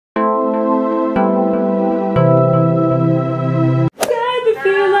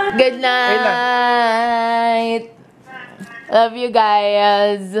Good night! Love you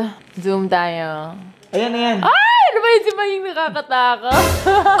guys. Zoom tayo. Ayan, ayan. Ay! Ano ba yun si Maying nakakataka?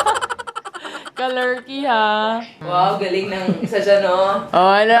 Kalurky ha. Wow, galing ng isa dyan, no? Oh,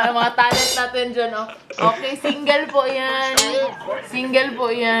 ano, mga talent natin dyan, oh. Okay, single po yan. Single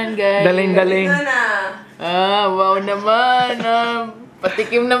po yan, guys. Daling-daling. Ah, wow naman.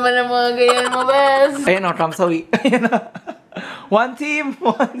 Patikim naman ang mga ganyan mo, bes. Ayan o, Ramsawi. Ayan o. One team.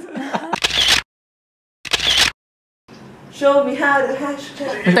 Show me how to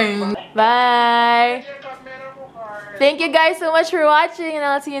hashtag. Bye. Thank you guys so much for watching, and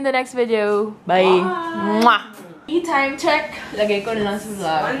I'll see you in the next video. Bye. Mwah. Time check. Lagay ko na lang sa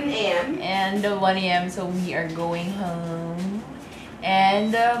vlog. 1 a.m. And 1 a.m. So we are going home.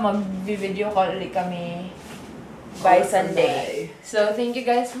 And mag-video call ulit kami by Sunday. So thank you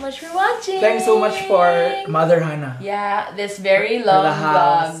guys so much for watching. Thanks so much for Mother Hannah. Yeah, this very long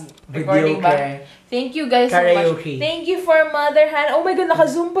vlog. Recording ba? Thank you guys so much. Thank you for Mother Hannah. Oh my God,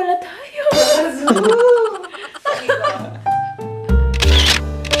 naka-zoom pala tayo.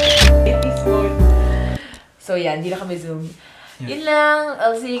 So yeah, hindi na kami zoom. Yun lang.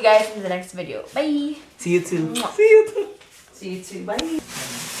 I'll see you guys in the next video. Bye! See you too. See you too. See you too. Bye.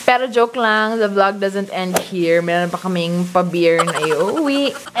 Pero joke lang, the vlog doesn't end here. Meron pa kaming pa-beer na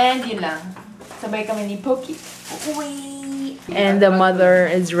iuwi. And yun lang. Sabay kami ni Pokey. Uwi! And the mother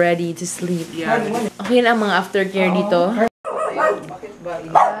is ready to sleep. Okay na ang mga aftercare dito.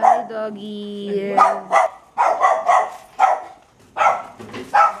 Bye, doggy!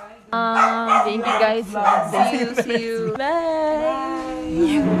 Thank you guys. See you.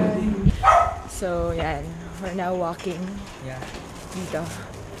 Bye. So, yan. We're now walking. Yeah. Dito.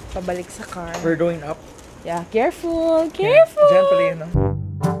 Pabalik sa car. We're going up. Yeah, careful. Careful. Diyan pala yun, no?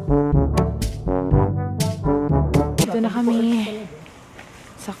 Dito na kami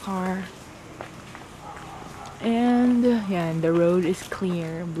sa car. And, yan. The road is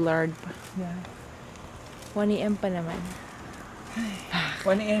clear. Blurred pa. Yeah. 1 a.m. pa naman.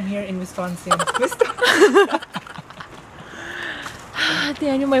 1 a.m. here in Wisconsin.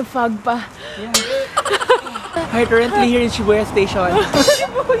 Tingnan nyo, may fog pa. Yeah. Hi, currently here in Shibuya Station.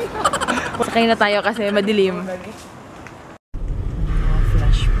 Sakay na tayo kasi madilim.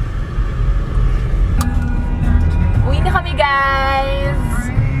 Flash. Uwi na kami, guys!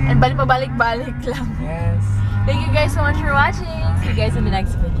 And pabalik-balik lang. Yes. Thank you guys so much for watching. See you guys in the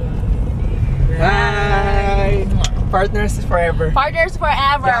next video. Bye! Partners forever. Partners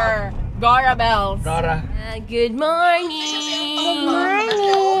forever! Gora Bells. Dora. Good morning! Good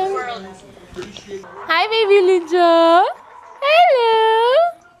morning! Hi, baby Lydia! Hello!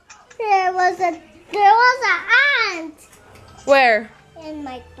 There was an ant Where? in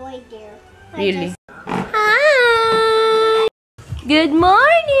my toy there. Really? Hi! Good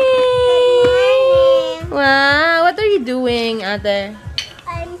morning! Wow! What are you doing, ate?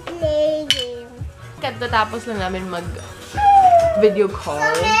 I'm playing. Katapos lang namin mag-video call.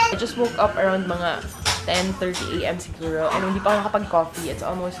 I just woke up around mga 10:30 a.m. siguro. And hindi pa ako nakapag-coffee. It's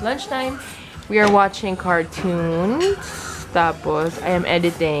almost lunchtime. We are watching cartoons. Tapos, I am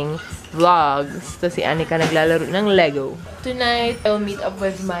editing vlogs. Tapos si Anika naglalaro ng Lego. Tonight, I'll meet up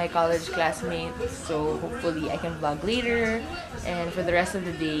with my college classmates. So, hopefully, I can vlog later. And for the rest of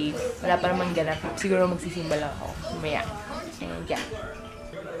the day, wala pa naman ganap. Siguro magsisimba lang ako. Mamaya. And yeah.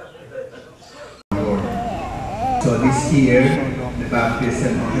 So this year, the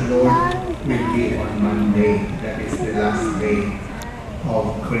baptism of the Lord will be on Monday. That is the last day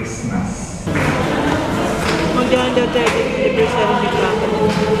of Christmas. Magdahanda tayo sa anniversary ni Karla.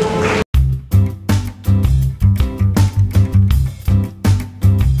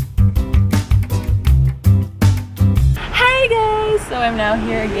 Hi guys! So I'm now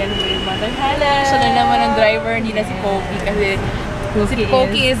here again with Mother Hannah. Siya na naman ang driver, hindi na si Pokey kasi si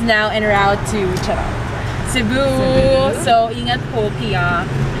Pokey is now en route to Cebu. So, ingat Pokey ah.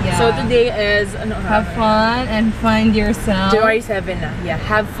 Yeah. So today is Have fun and find yourself. January 7 na. Yeah,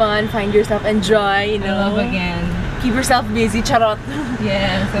 have fun, find yourself, enjoy, you know. Love again. Keep yourself busy, charot.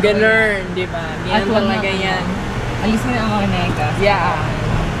 Yes. Ganun, di ba? Yan talaga yan. Alis na ang mga negas. Yeah.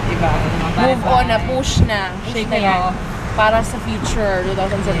 Di ba? Move on na, push na. Shake na yan. Para sa future,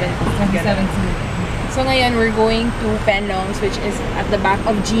 2017. So ngayon, we're going to Penongs, which is at the back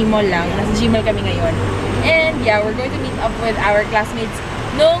of Gmall lang. Nasa Gmall kami ngayon. And yeah, we're going to meet up with our classmates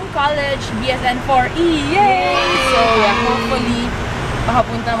nung college, BSN4E. Yay! So yeah, hopefully,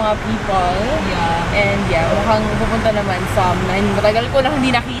 makapunta mga people. Yeah. And yeah, mukhang pupunta naman some na matagal ko na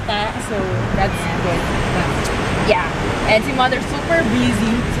hindi nakita. So that's good. Yeah. And si mother super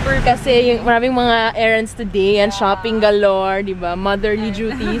busy. Kasi yung maraming mga errands today and shopping galore, di ba? Motherly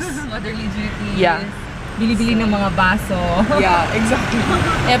duties. Motherly duties. Yeah. Bili-bili ng mga baso. Yeah, exactly.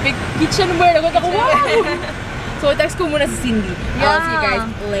 Epic kitchenware. Nagot ako, wow! So, text ko muna si Cindy. I'll see you guys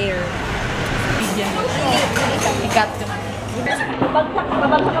later. Ikat ko.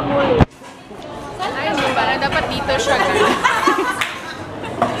 Babagsak ka muli. Ay, parang dapat dito siya.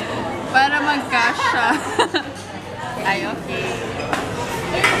 Para mag-cash siya. Ay, okay.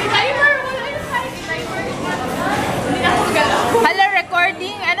 Hello,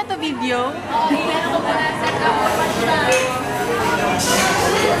 recording? Ano to, video?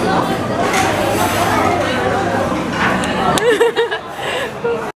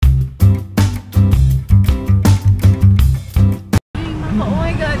 Oh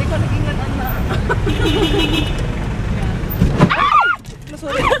my God, ikaw nag-ingat, anak.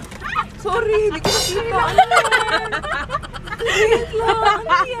 Sorry. Sorry, hindi ko nakita. Wait lang,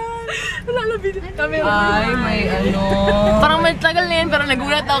 ano yan? Nalalabid kami. Ay, may ano. Parang may tagal na yan, pero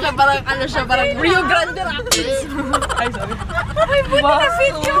nagulat ako kaya parang ano siya, parang Rio Grande Rapids. Ay, sorry. Ay, buti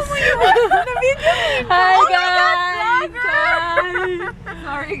na-video mo yun. Na-video mo yun. Hi, guys! Hi!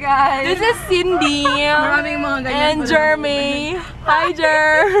 Sorry, guys. This is Cindy. Maraming mga ganyan. And Jeremy. Hi,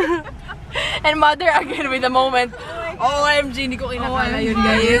 Jer. And mother again with the moment. OMG, hindi ko kinakala yun,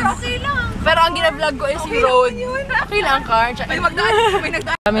 guys. Okay lang. Pero ang gina-vlog ko is yung road. Okay lang, car. May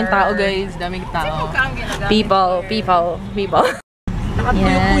nagdaan. Daming tao, guys. Daming tao. Kang ginagamit. People.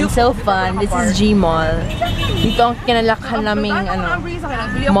 Yan, so fun. This is G Mall. Dito ang kinalakhan naming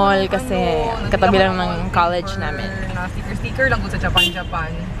mall kasi katabi lang ng college namin. Sticker lang ko sa Japan.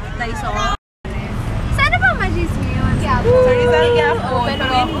 Daiso. Sana ba magis ngayon? Sorry, Open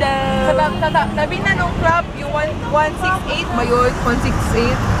window. Sa tabi na nung club, yung 168 ba yun?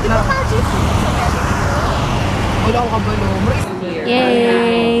 168? Wala ko kabalo.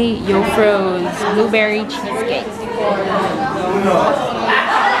 Yay! Yo Froze blueberry cheesecake.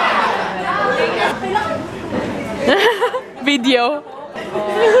 Video.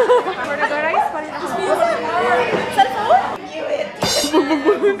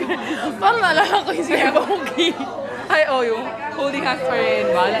 Parang naalala ko yung sinabi. Ay, oh, yung holding hands pa rin.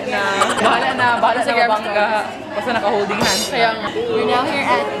 Bahala na mabangga. Basta naka-holding hands. Kaya we're now here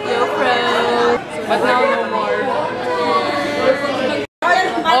at GoPro. But now, no more.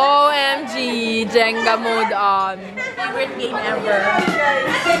 OMG! Jenga mode on. Favorite game ever.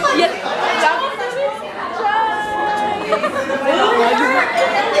 Yes!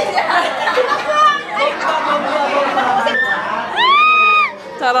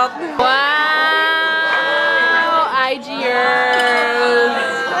 Charot. Wow! IG girls!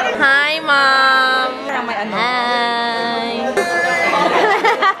 Hi, Mom! Hi!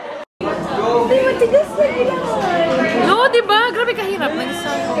 No, diba? Grabe kahirap.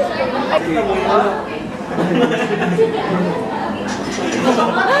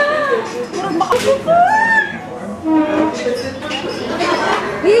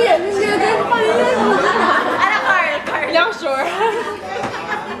 Yeah, sure.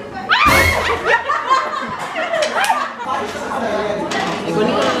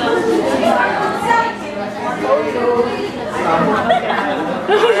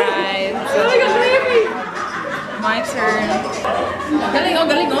 Alright. My turn. Galing oh.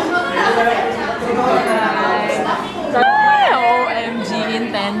 OMG,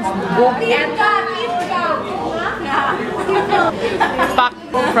 intense. Back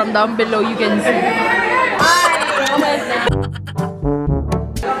from down below, you can see.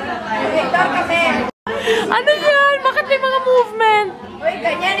 Ano yan? Bakit may mga movement? Uy,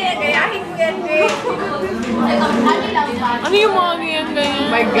 ganyan eh. Gayahin ko yan eh. Ano yung mga ganyan?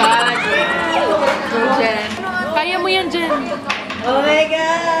 My God. Go, Jen. Kaya mo yan, Jen. Oh my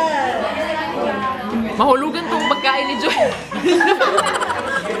God! Mahulugan tong pagkain ni Joy.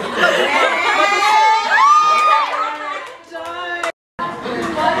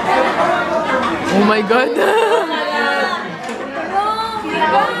 Oh my God.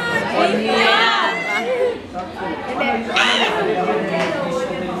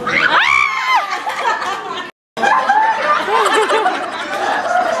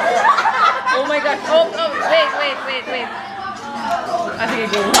 Oh my God. Oh, wait. Ah, sige,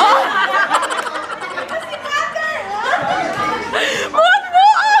 go.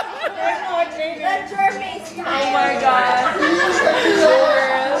 Oh my God.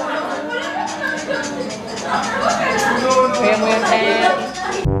 Kaya mo yun,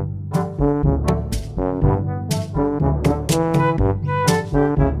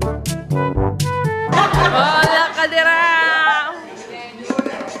 Hola, kadira!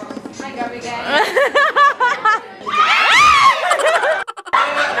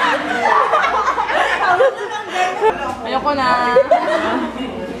 ko na.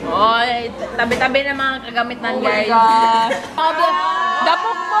 Oy, tabi-tabi na mga kagamitan, guys. The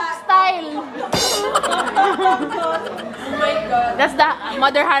pokpok style. Oh my God. That's the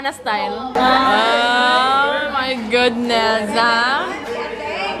Mother Hannah style. Oh my goodness, ha?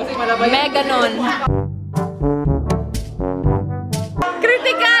 Mega nun.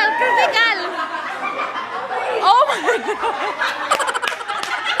 Critical! Critical! Oh my God!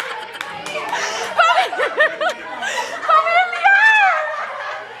 Familiar!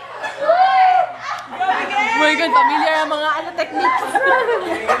 Oh my God, familiar ang mga techniques.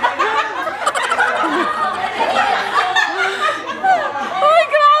 Ay,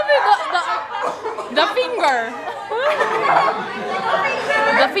 grabe! The finger!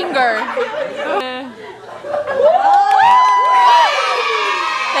 The finger!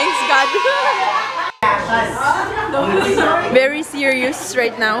 Thanks God! Very serious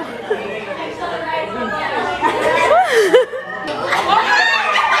right now.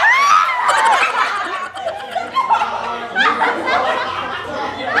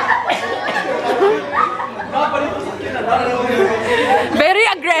 Very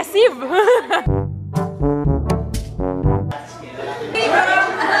aggressive.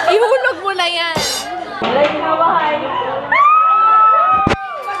 Ihulog mo na yan.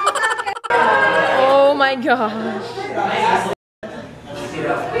 Oh my gosh.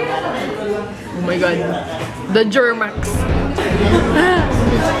 Oh my God. The Germax.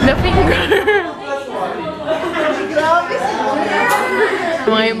 The finger.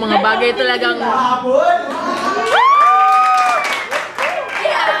 Mga bagay talagang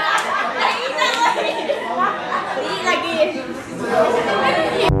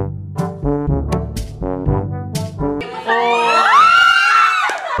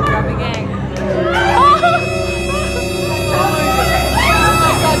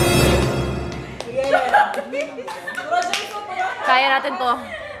kaya natin to.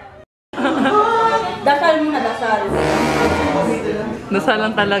 Dasal muna, dasal. Dasal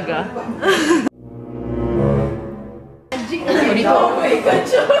lang talaga. Oh my God,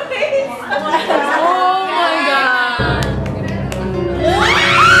 Joyce! Oh my God!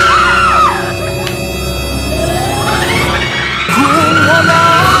 Kung wala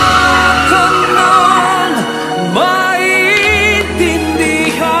ka nang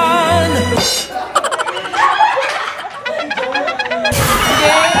maintindihan.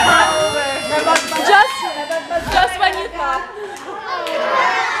 Just when you thought.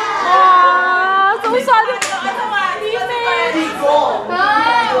 Ah, so sorry.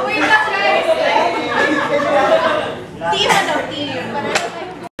 Wait lang, guys. Team ano, team.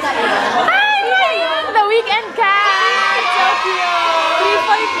 Hi! The weekend cat! So cute!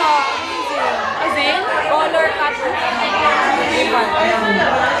 3.5 no? As in? Color cut.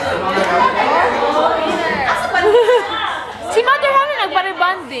 Si Mother Hannah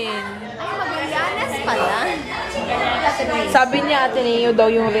nagpa-rebond din. Ay, Magallanes pala. Sabi niya Ateneo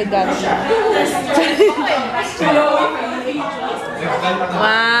daw yung regal.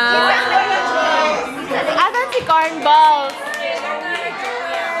 Wow! Asan si Cornballs?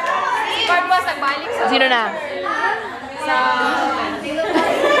 Si Cornballs nagbalik sa... Sino na?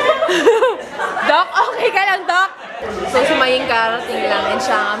 Doc? Okay ka lang, Doc? So, sumaying karating lang and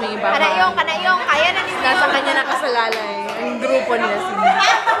siya ang aming iba. Kanayong, kaya na ninyo. Nasa kanya nakasalalay. Ang grupo nila sila.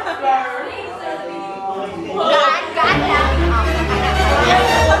 Gaan lang.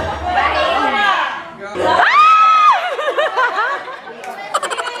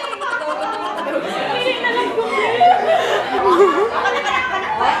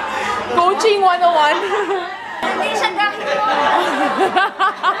 Coaching 101. Hindi siya gamit mo.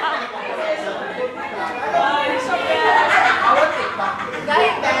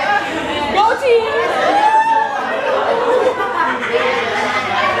 Go team!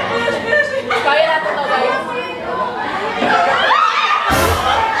 Kaya natin to, guys.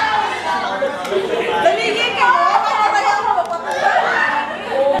 Daligin ka mo! Kaya mo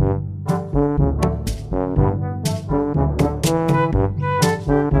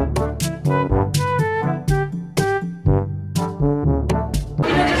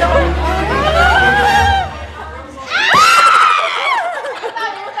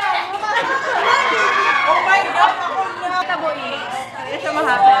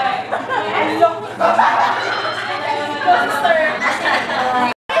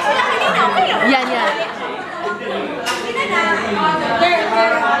Yan, yan.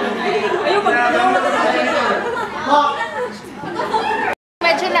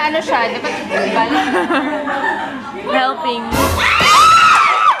 Medyo na ano siya, dapat Helping.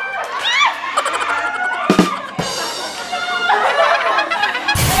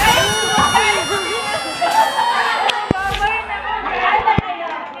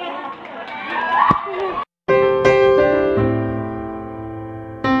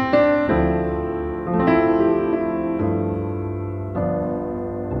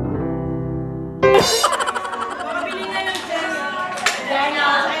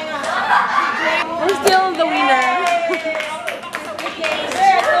 Still the winner.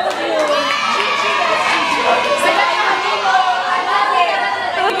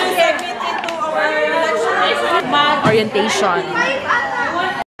 Orientation.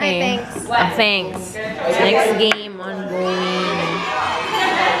 Okay. Thanks. Next game ongoing.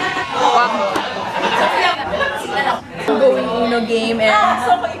 Wow. Ongoing Uno game and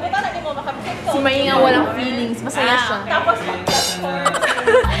si May nga walang feelings. Masaya siya.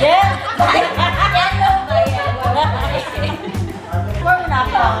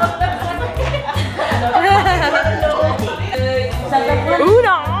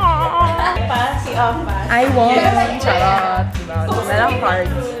 Uno! I won. Charot. Walang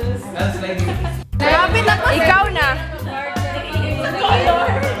cards. Ikaw na.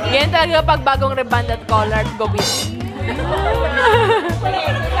 Yan talaga pag bagong reband at color, go with.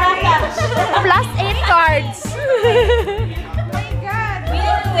 Plus 8 cards. Oh my God!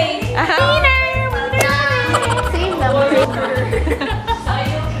 Winner! Same number.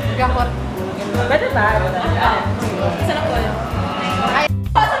 Gakot. Pwede ba? Isa na po yun.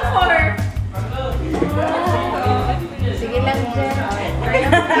 Sige lang dyan.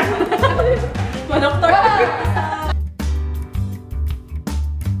 Manoktor.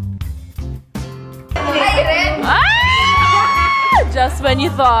 Just when you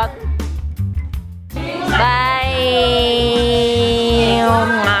thought. Bye.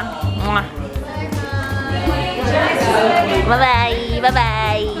 Bye-bye.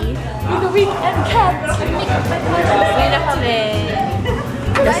 Bye-bye. The weekend cat. Uwi na kami.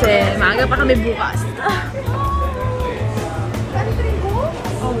 Kasi maaga pa kami bukas. Country home?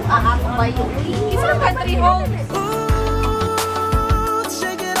 Oh, aak ba yun? Isang country home?